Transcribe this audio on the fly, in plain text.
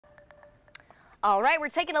All right, we're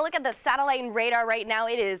taking a look at the satellite and radar right now.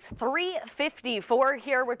 It is 3:54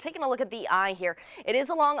 here. We're taking a look at the eye here. It is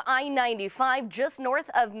along I-95 just north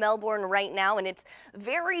of Melbourne right now, and it's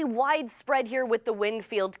very widespread here with the wind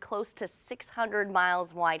field close to 600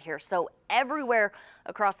 miles wide here. So everywhere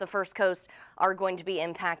across the First Coast are going to be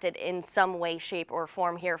impacted in some way, shape, or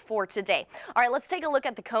form here for today. All right, let's take a look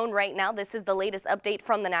at the cone right now. This is the latest update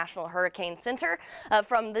from the National Hurricane Center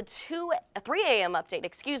from the 3 a.m. update,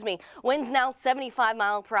 excuse me. Winds now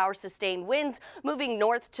 75-mile-per-hour sustained winds moving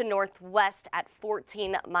north to northwest at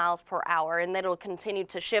 14 miles per hour, and then it'll continue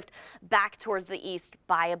to shift back towards the east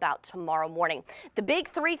by about tomorrow morning. The big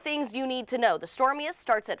three things you need to know: the stormiest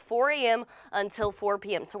starts at 4 a.m. until 4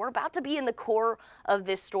 p.m. So we're about to be in the core of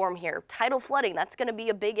this storm here. Tidal flooding, that's going to be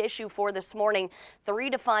a big issue for this morning, 3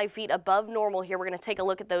 to 5 feet above normal here. We're going to take a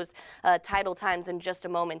look at those tidal times in just a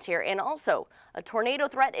moment here. And also, a tornado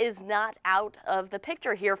threat is not out of the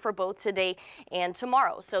picture here for both today and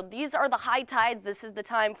tomorrow. So these are the high tides. This is the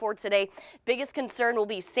time for today. Biggest concern will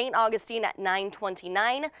be St. Augustine at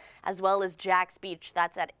 9:29, as well as Jack's Beach.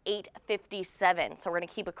 That's at 8:57. So we're going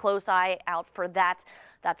to keep a close eye out for that.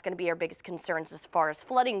 That's going to be our biggest concerns as far as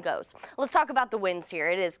flooding goes. Let's talk about the winds here.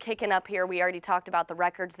 It is kicking up here. We already talked about the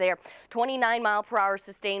records there. 29-mile-per-hour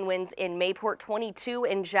sustained winds in Mayport, 22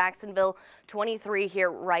 in Jacksonville, 23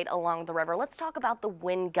 here right along the river. Let's talk about the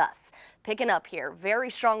wind gusts picking up here.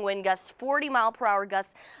 Very strong wind gusts, 40-mile-per-hour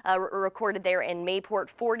gusts recorded there in Mayport,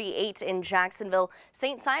 48 in Jacksonville.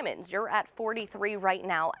 St. Simons, you're at 43 right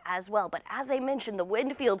now as well. But as I mentioned, the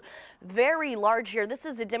wind field very large here. This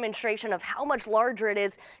is a demonstration of how much larger it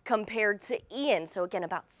is compared to Ian. So again,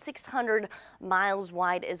 about 600 miles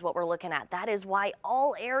wide is what we're looking at. That is why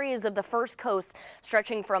all areas of the First Coast,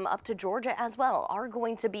 stretching from up to Georgia as well, are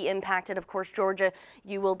going to be impacted. Of course, Georgia,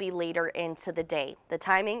 you will be later into the day. The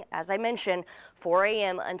timing, as I mentioned, 4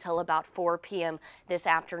 a.m. until about 4 p.m. this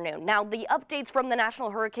afternoon. Now, the updates from the National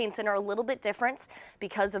Hurricane Center are a little bit different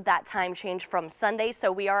because of that time change from Sunday.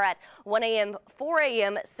 So we are at 1 a.m., 4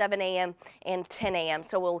 a.m., 7 a.m., and 10 a.m.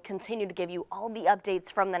 So we'll continue to give you all the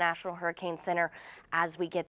updates from the National Hurricane Center as we get